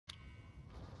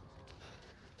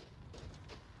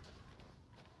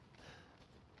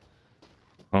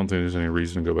I don't think there's any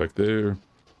reason to go back there.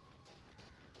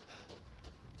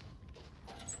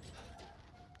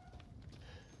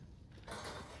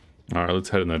 All right, let's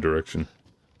head in that direction.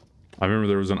 I remember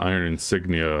there was an iron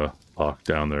insignia lock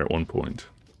down there at one point.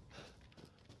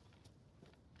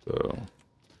 So...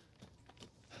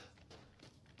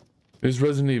 It's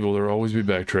Resident Evil, there'll always be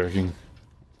backtracking.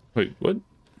 Wait, what?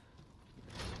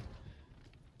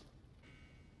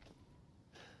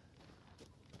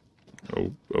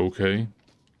 Oh, okay.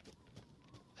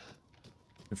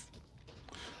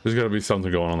 There's gotta be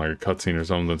something going on, like a cutscene or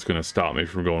something that's gonna stop me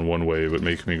from going one way but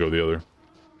make me go the other.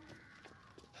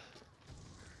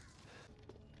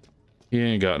 He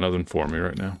ain't got nothing for me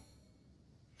right now.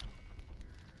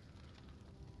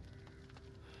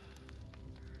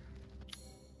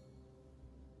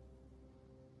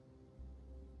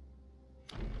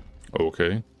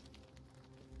 Okay.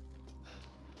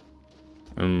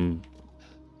 I'm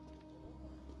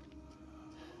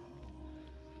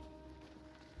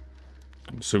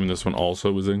assuming this one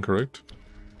also was incorrect.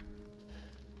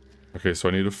 Okay, so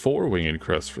I need a 4-winged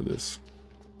crest for this.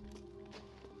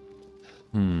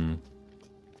 I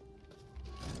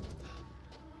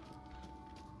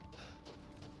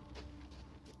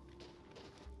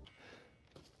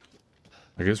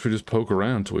guess we just poke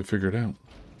around until we figure it out.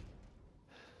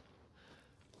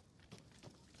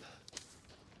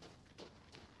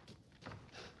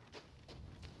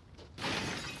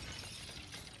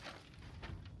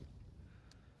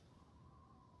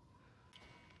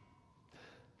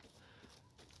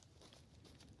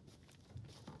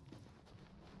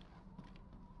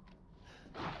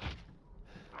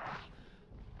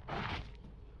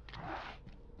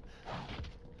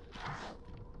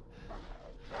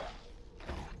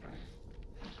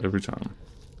 Every time.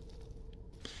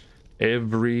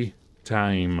 Every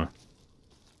time.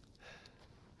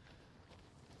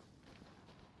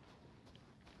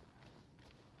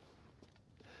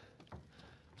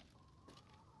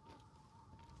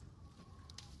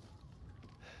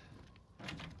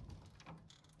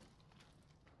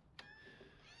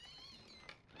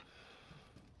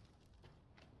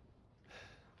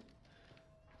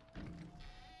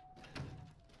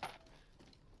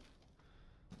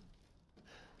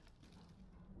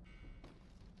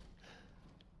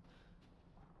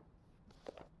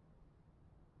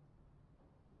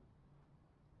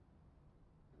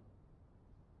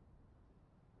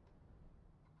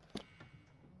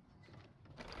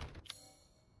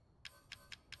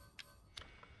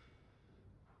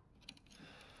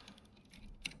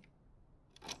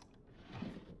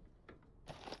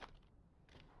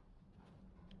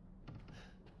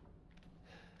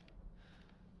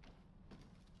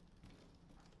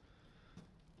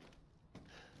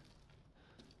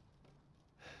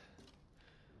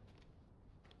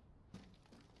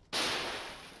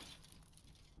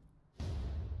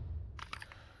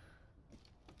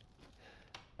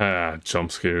 Ah,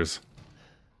 jump scares.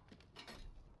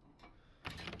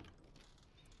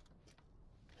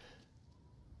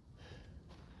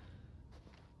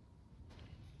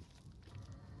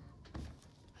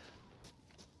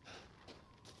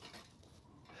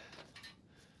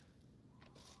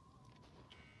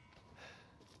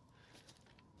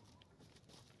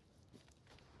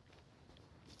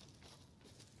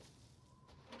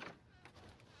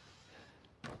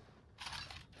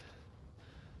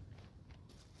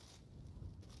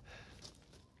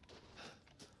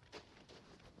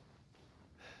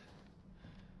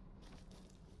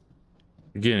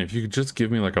 Again, if you could just give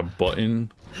me like a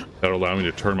button that'll allow me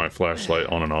to turn my flashlight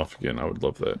on and off again, I would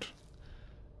love that.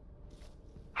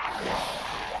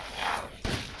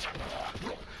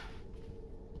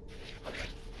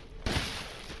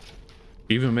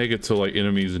 Even make it so like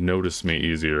enemies notice me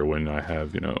easier when I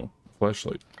have, you know,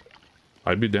 flashlight.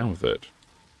 I'd be down with that.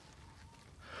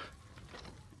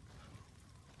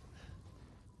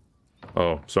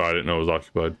 Oh, sorry, I didn't know it was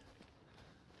occupied.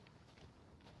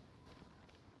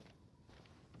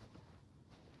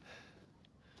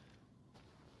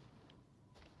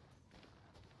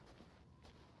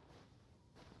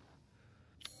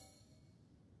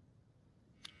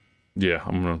 Yeah,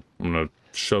 I'm gonna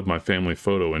shove my family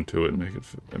photo into it and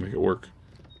make it work.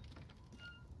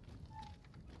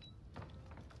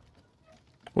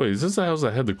 Wait, is this the house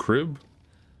that had the crib?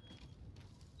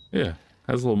 Yeah,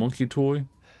 has a little monkey toy,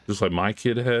 just like my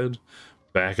kid had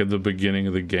back at the beginning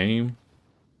of the game.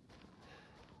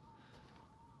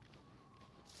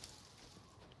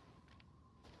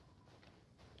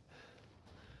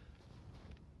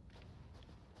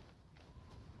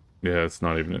 Yeah, it's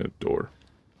not even a door.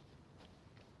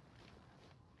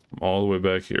 I'm all the way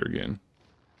back here again.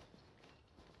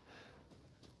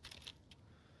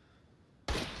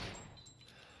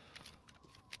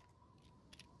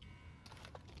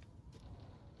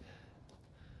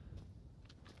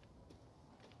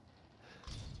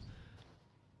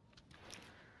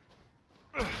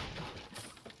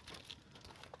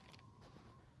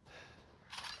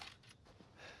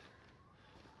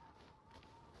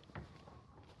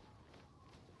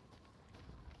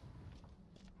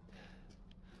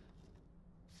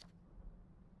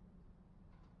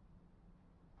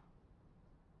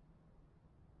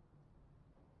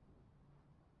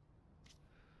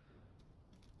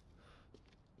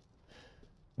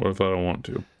 What if I don't want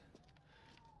to?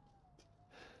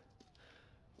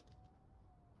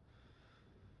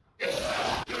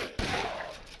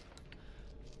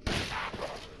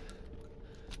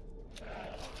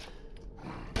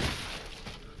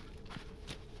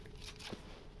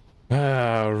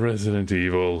 Ah, Resident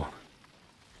Evil.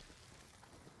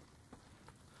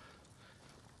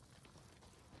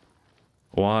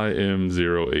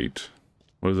 YM08.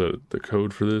 What is that? The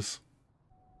code for this?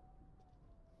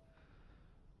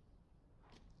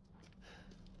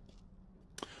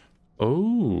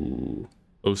 Oh,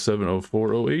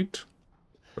 070408.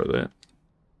 Try that.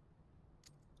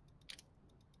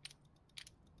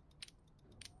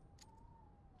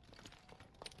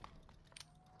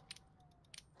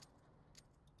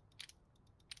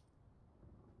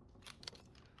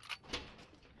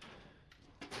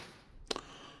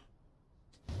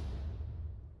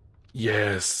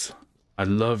 Yes, I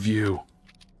love you.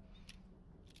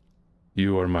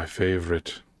 You are my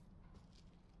favorite.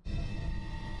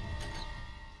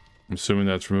 I'm assuming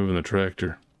that's removing the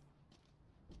tractor.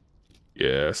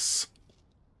 Yes.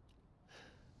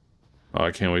 Oh,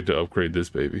 I can't wait to upgrade this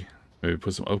baby. Maybe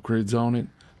put some upgrades on it.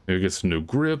 Maybe get some new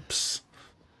grips.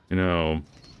 You know.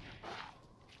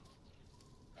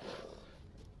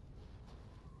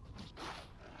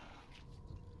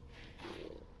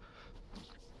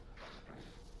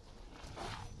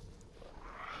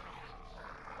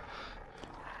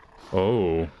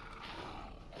 Oh.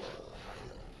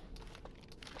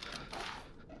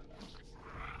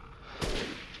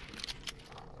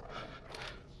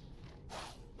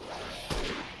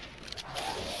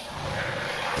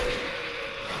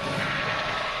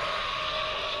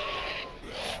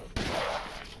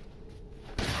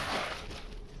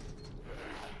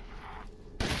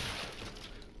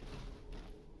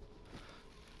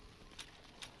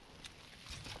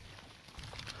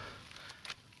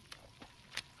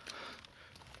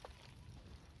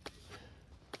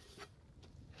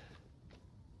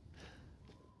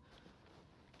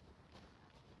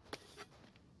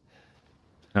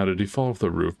 How did he fall off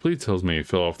the roof? Please tells me he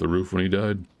fell off the roof when he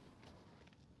died.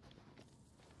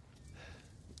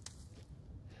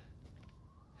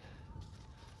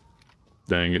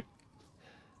 Dang it.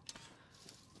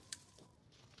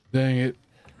 Dang it.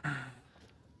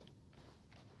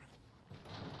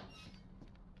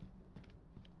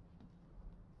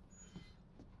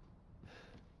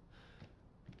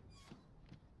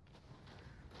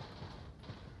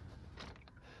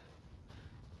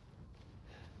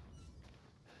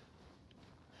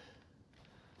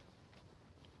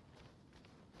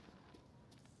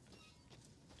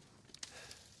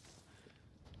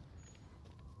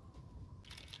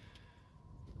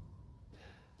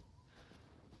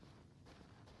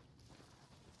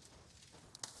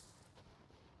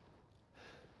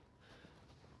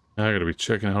 Now I gotta be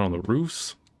checking out on the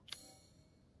roofs.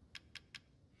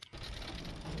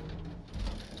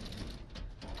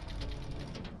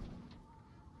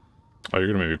 Oh, you're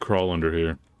gonna make me crawl under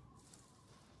here.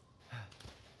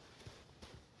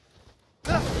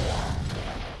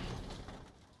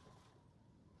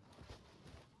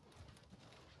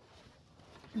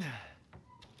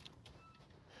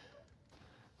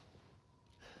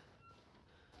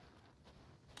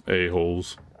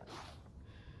 A-holes.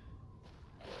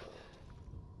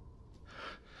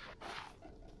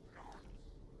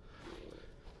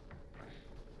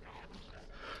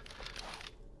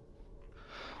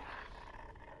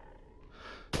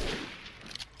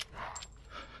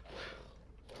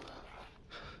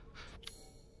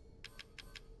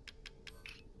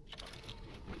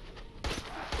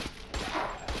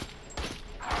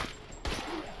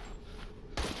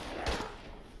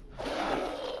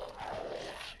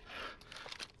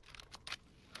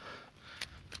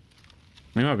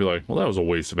 You might be like, well, that was a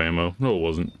waste of ammo. No, it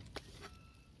wasn't.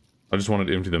 I just wanted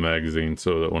to empty the magazine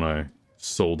so that when I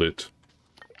sold it,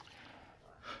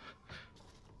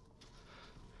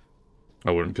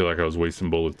 I wouldn't feel like I was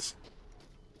wasting bullets.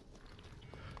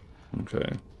 Okay.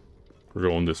 We're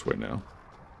going this way now.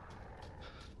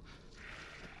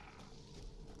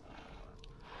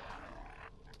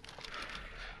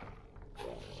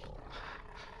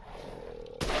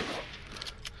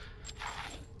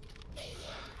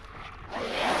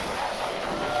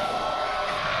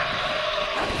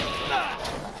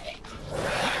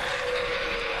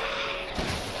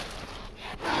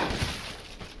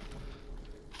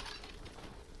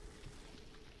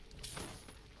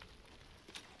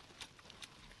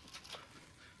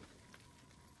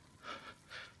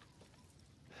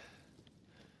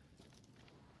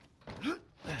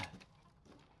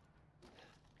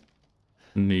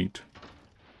 Neat.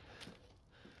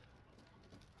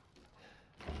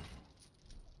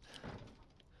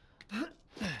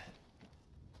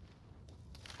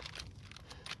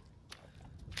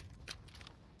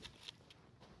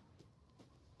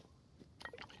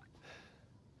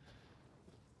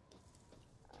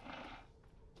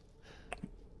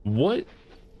 What?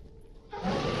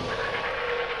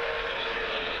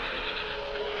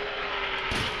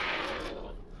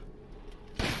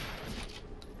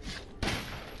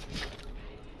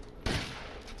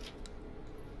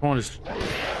 Come on,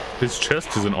 his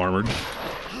chest isn't armored.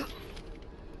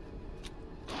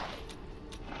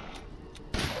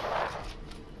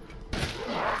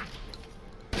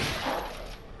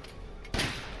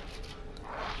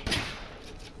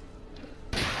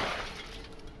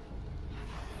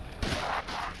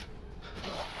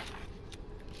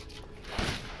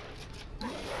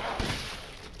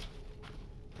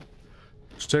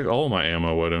 Just take all my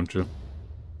ammo, why don't you?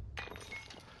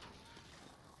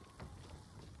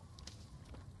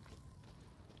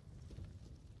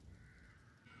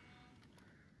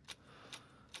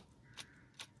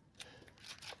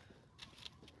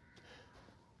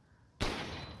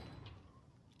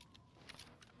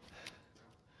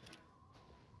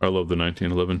 I love the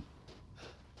 1911.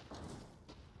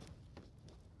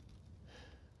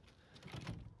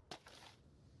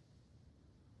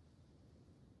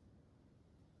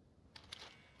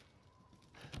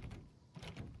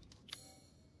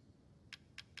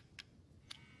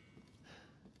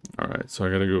 Alright, so I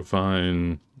gotta go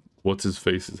find what's his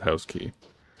face's house key.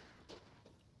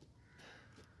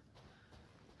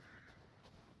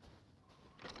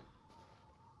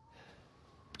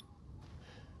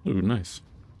 Ooh, nice.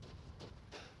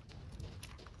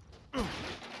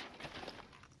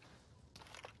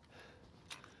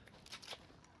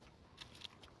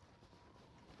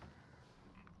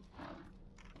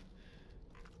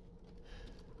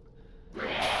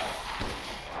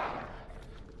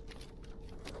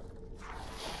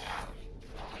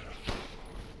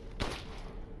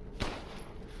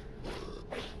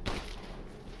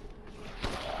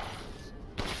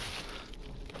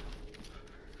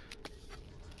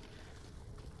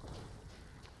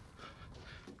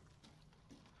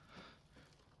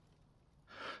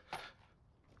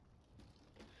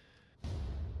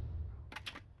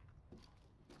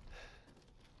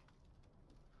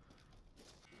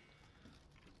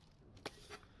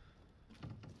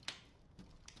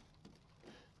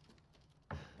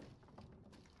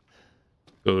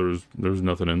 So there's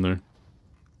nothing in there.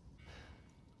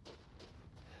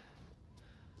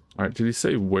 Alright, did he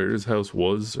say where his house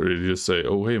was? Or did he just say,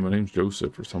 oh hey, my name's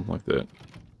Joseph or something like that?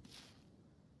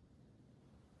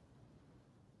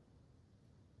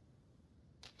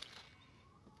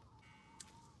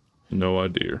 No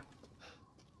idea.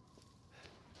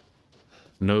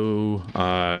 No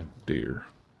idea.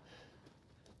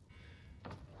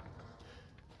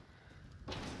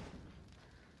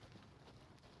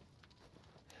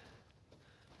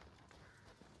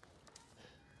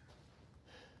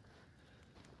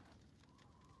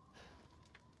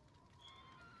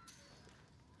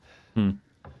 Hmm.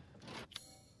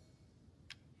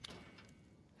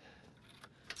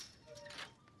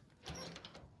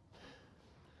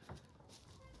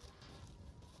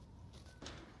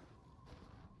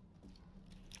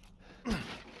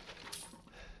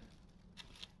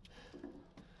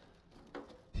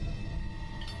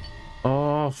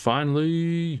 Oh,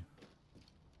 finally.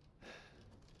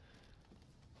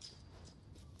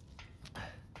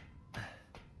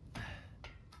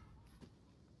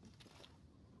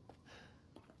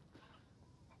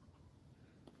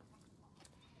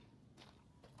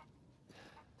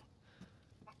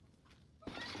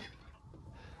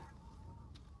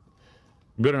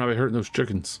 You better not be hurting those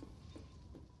chickens.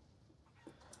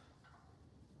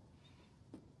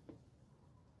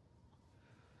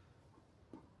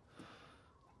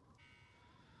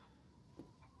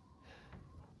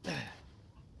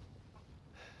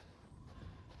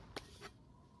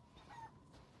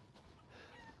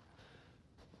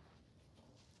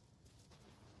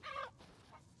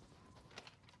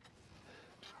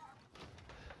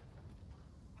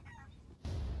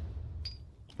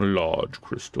 Large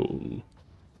crystal.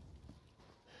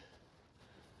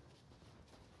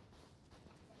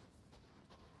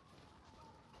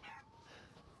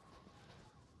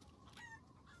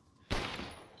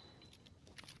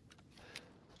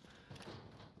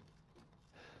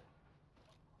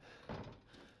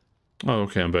 Oh,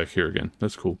 okay, I'm back here again.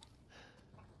 That's cool.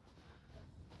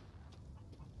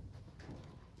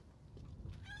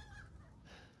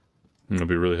 That'll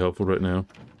be really helpful right now.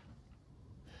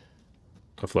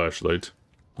 A flashlight.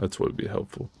 That's what would be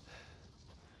helpful.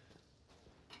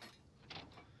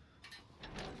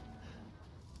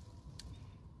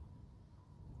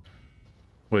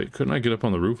 Wait, couldn't I get up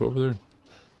on the roof over there?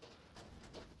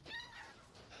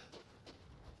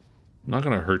 I'm not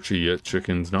gonna hurt you yet,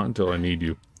 chickens. Not until I need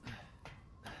you.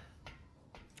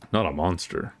 Not a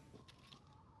monster.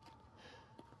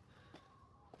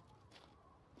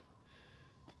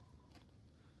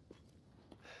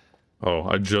 Oh,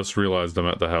 I just realized I'm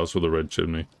at the house with a red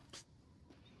chimney.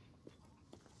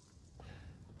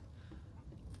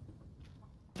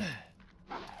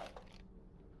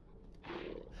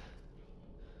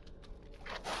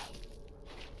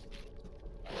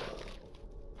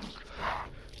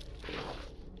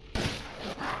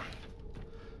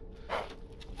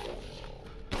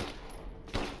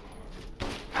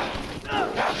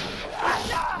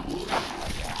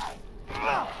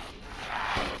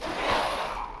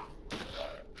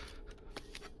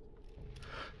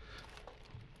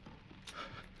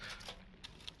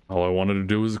 All I wanted to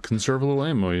do was conserve a little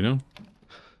ammo, you know?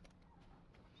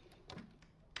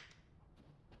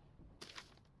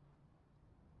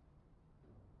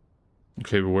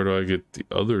 Okay, but where do I get the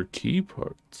other key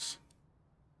parts?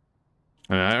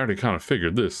 I mean, I already kind of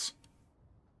figured this.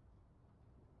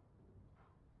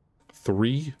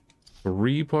 Three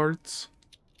parts?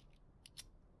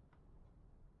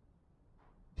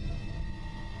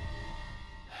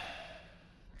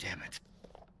 Damn it.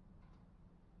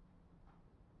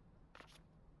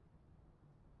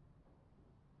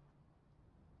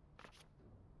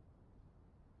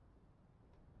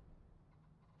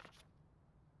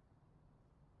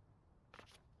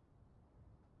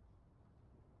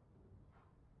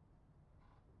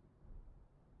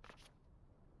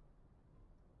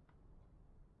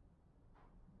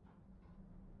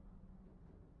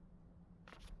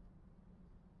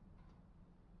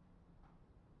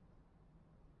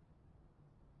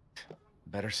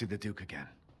 Better see the Duke again.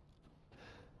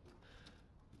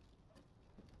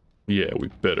 Yeah, we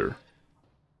better.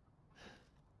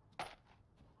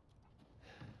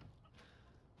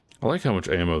 I like how much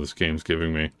ammo this game's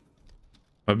giving me.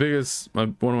 One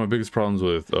of my biggest problems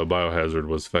with Biohazard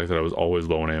was the fact that I was always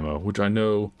low on ammo, which I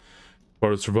know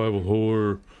part of survival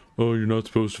horror. Oh, you're not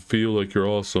supposed to feel like you're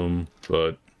awesome,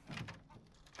 but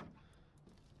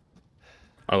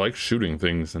I like shooting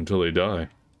things until they die.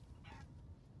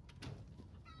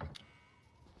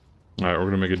 Alright, we're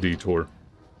gonna make a detour.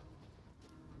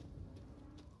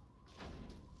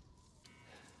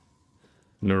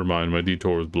 Never mind, my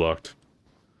detour was blocked.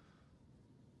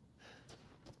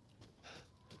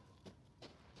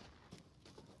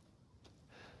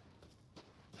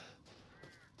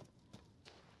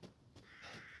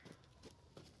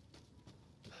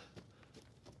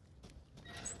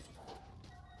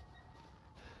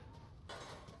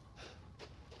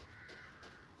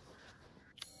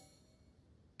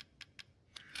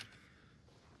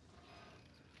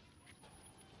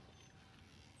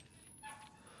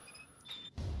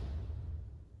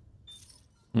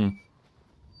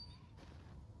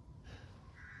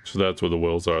 So that's where the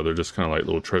wells are. They're just kind of like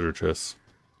little treasure chests.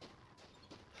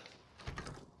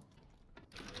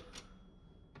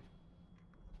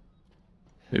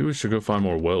 Maybe we should go find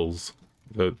more wells.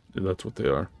 That's what they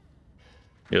are.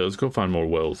 Yeah, let's go find more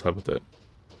wells. How about that?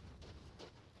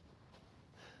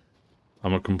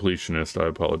 I'm a completionist. I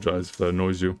apologize if that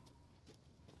annoys you.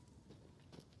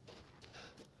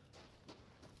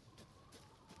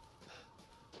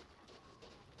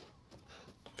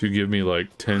 If you give me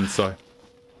like 10 side...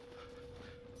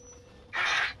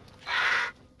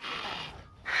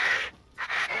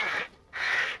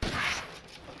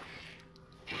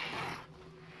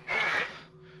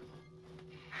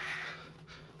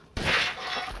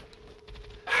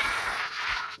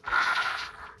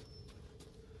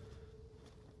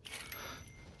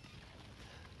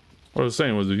 What I was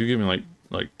saying was, if you give me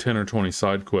like 10 or 20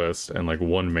 side quests and like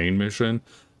one main mission,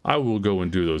 I will go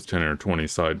and do those 10 or 20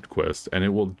 side quests,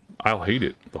 and I'll hate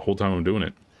it the whole time I'm doing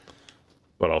it,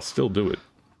 but I'll still do it.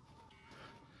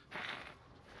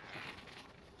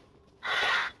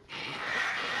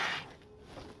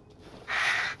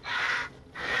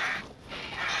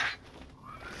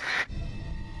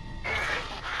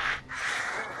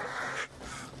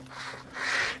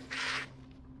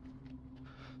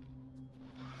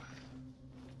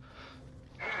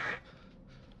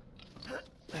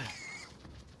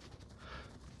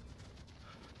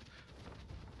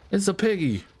 It's a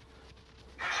piggy.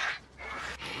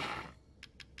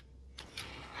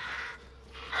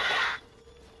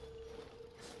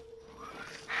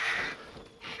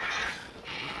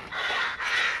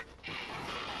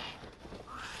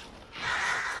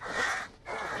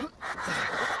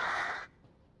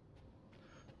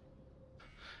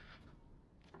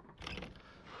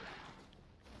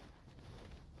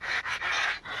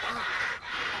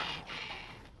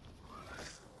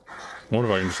 I wonder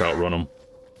if I can just outrun them.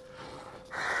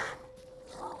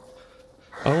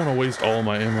 I don't want to waste all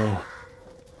my ammo.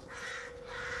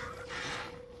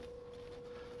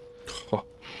 Oh,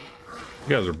 you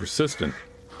guys are persistent.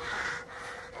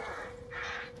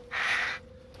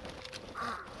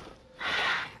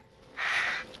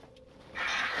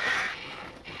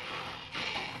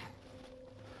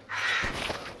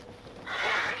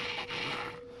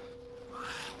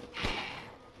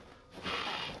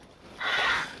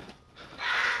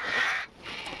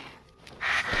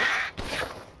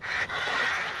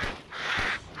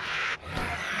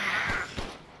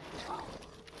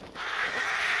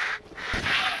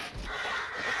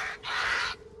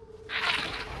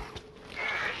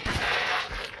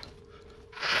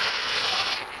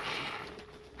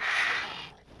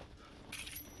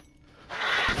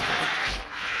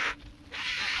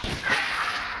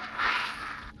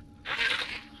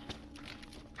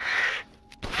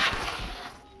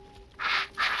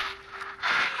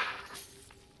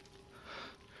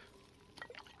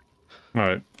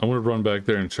 Alright, I'm gonna run back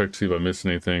there and check to see if I missed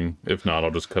anything. If not,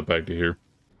 I'll just cut back to here.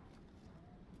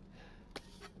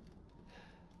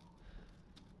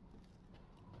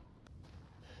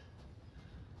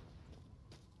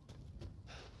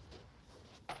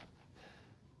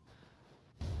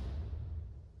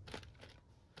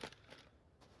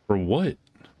 For what?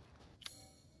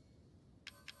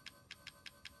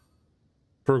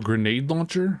 For a grenade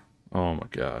launcher? Oh my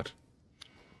god.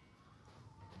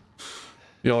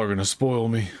 Y'all are gonna spoil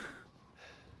me.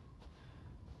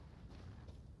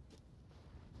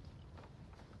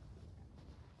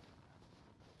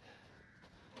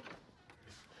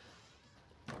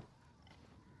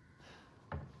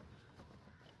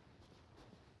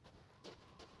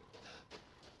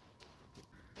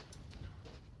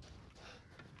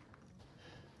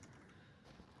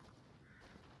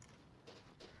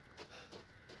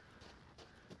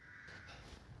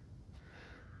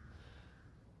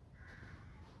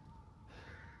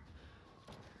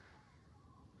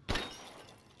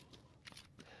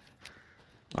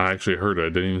 I actually heard it. I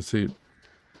didn't even see it.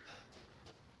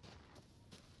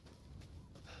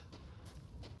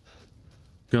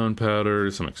 Gunpowder,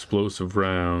 some explosive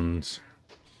rounds.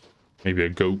 Maybe a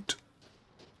goat.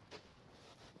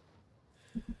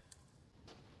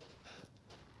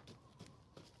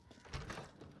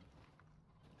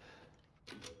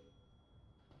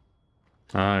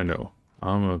 I know.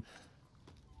 I'm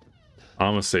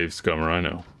a safe scummer, I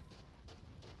know.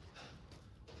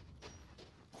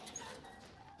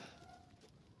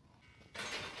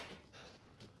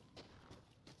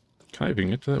 Can I even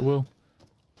get to that well?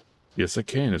 Yes, I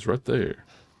can. It's right there.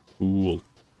 Cool.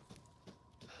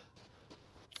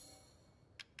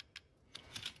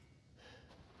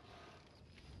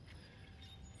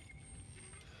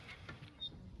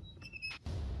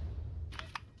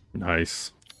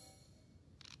 Nice.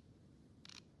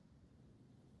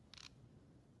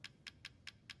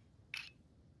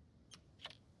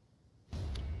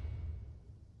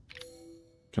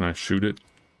 Can I shoot it?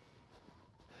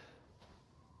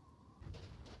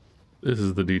 This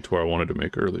is the detour I wanted to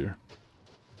make earlier.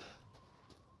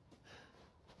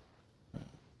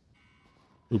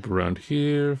 Loop around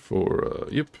here for,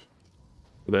 yep,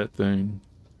 for that thing.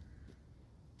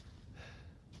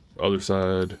 Other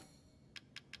side.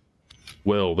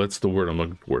 Well, that's the word I'm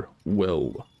looking for.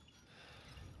 Well.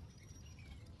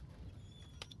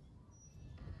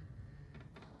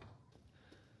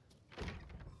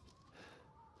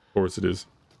 Of course it is.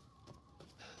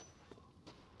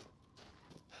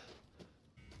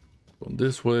 Going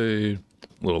this way. A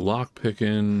little lock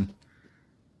picking.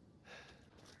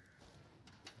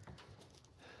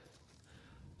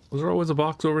 Was there always a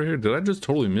box over here? Did I just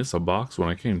totally miss a box when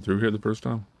I came through here the first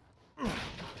time?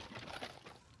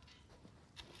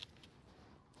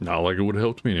 Not like it would have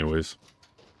helped me anyways.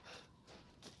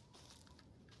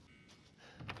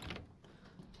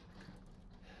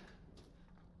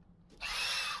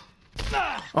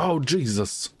 Oh,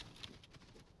 Jesus.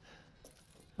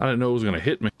 I didn't know it was going to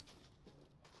hit me.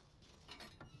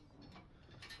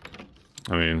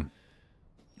 I mean,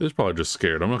 it was probably just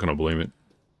scared. I'm not going to blame it.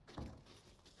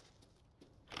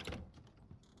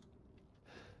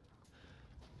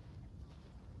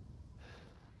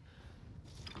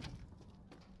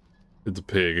 It's a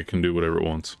pig. It can do whatever it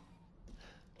wants.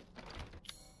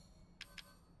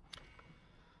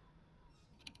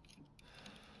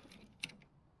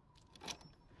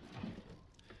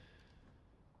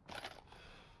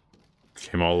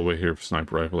 Came all the way here for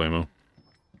sniper rifle ammo.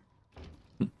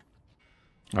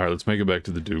 Alright, let's make it back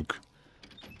to the Duke.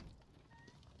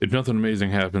 If nothing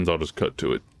amazing happens, I'll just cut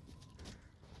to it.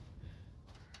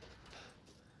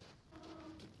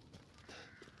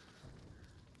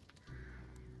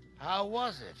 How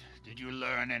was it? Did you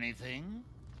learn anything?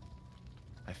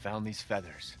 I found these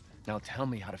feathers. Now tell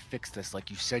me how to fix this like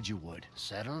you said you would.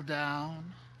 Settle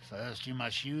down. First, you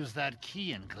must use that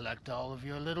key and collect all of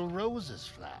your little roses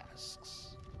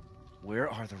flasks. Where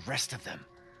are the rest of them?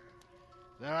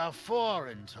 There are 4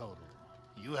 in total.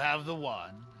 You have the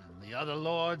one, and the other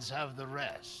lords have the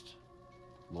rest.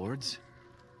 Lords?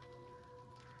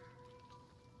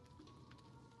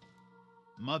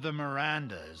 Mother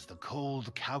Miranda is the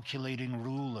cold, calculating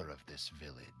ruler of this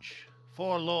village.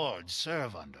 4 lords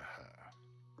serve under her.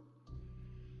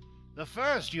 The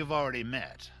first you've already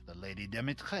met, the Lady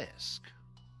Dimitrescu.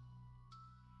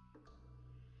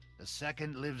 The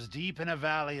second lives deep in a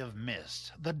valley of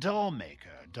mist, the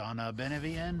doll-maker, Donna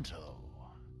Beneviento.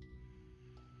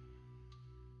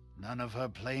 None of her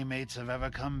playmates have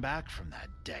ever come back from that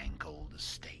dank old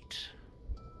estate.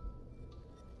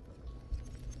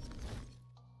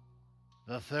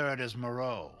 The third is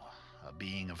Moreau, a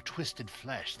being of twisted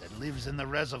flesh that lives in the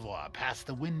reservoir past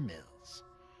the windmills.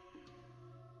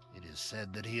 It is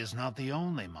said that he is not the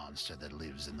only monster that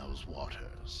lives in those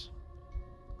waters.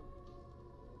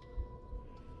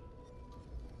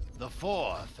 The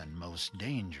fourth and most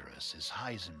dangerous is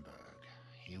Heisenberg.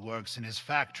 He works in his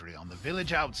factory on the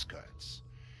village outskirts.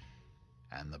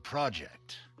 And the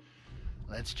project,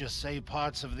 let's just say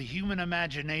parts of the human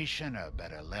imagination are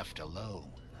better left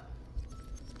alone.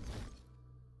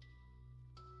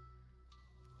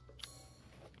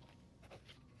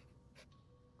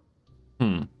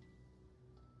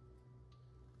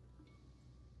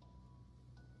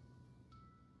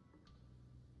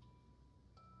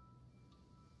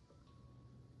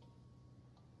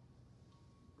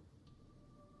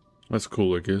 That's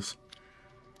cool, I guess.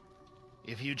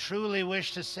 If you truly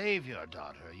wish to save your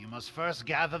daughter, you must first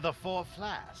gather the 4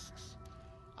 flasks.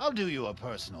 I'll do you a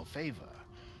personal favor.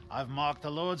 I've marked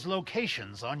the Lord's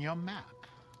locations on your map.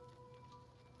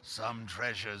 Some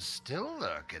treasures still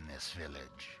lurk in this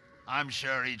village. I'm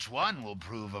sure each one will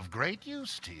prove of great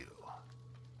use to you.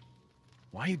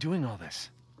 Why are you doing all this?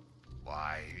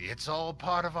 Why, it's all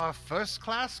part of our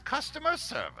first-class customer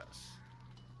service.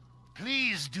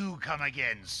 Please do come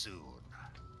again soon.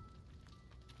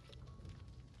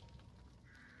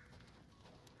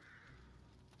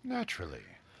 Naturally.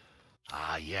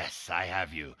 Ah, yes, I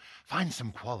have you. Find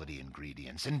some quality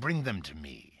ingredients and bring them to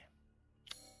me.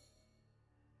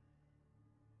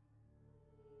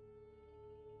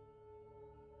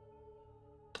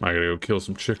 I gotta go kill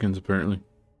some chickens, apparently.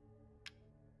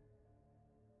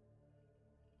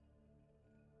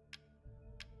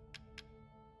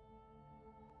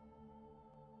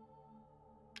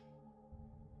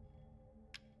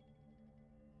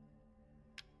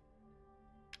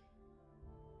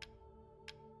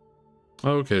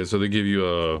 Okay, so they give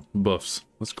you buffs.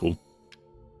 That's cool.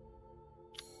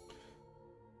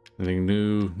 Anything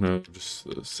new? No, just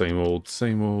the same old,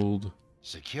 same old.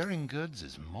 Securing goods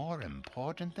is more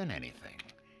important than anything.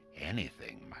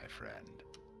 Anything, my friend.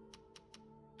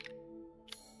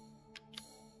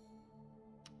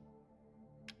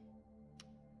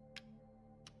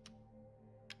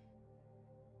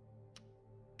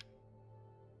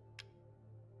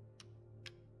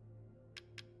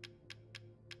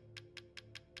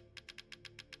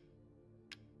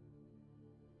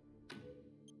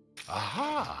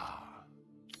 Aha!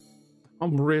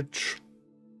 I'm rich.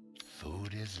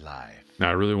 Food is life. Now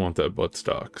I really want that butt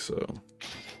stock, so.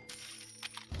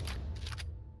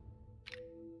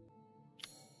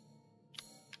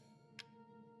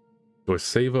 Do I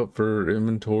save up for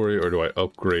inventory or do I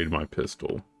upgrade my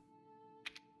pistol?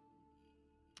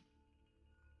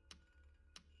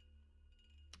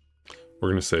 We're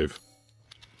gonna save.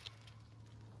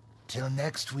 Till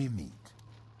next we meet.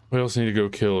 We also need to go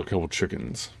kill a couple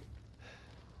chickens.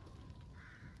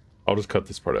 I'll just cut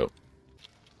this part out.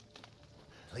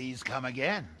 Please come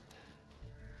again.